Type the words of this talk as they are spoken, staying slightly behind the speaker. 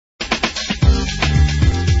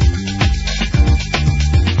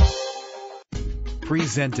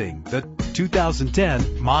Presenting the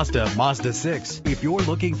 2010 Mazda 6. If you're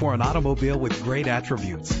looking for an automobile with great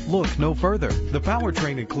attributes, look no further. The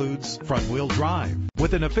powertrain includes front-wheel drive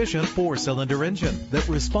with an efficient 4-cylinder engine that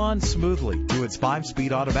responds smoothly to its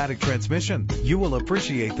 5-speed automatic transmission. You will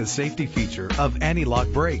appreciate the safety feature of anti-lock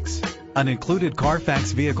brakes. An included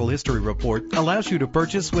Carfax Vehicle History Report allows you to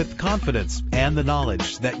purchase with confidence and the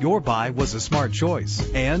knowledge that your buy was a smart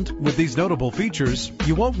choice. And with these notable features,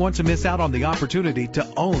 you won't want to miss out on the opportunity to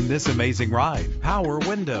own this amazing ride. Power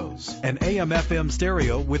windows, an AM/FM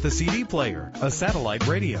stereo with a CD player, a satellite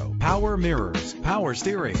radio, power mirrors, power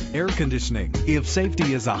steering, air conditioning. If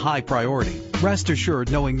safety is a high priority, rest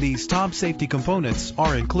assured knowing these top safety components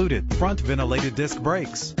are included: front ventilated disc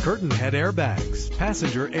brakes, curtain head airbags,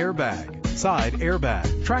 passenger airbag, side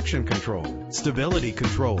airbag, traction control, stability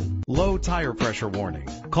control, low tire pressure warning.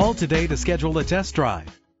 Call today to schedule a test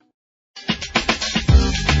drive.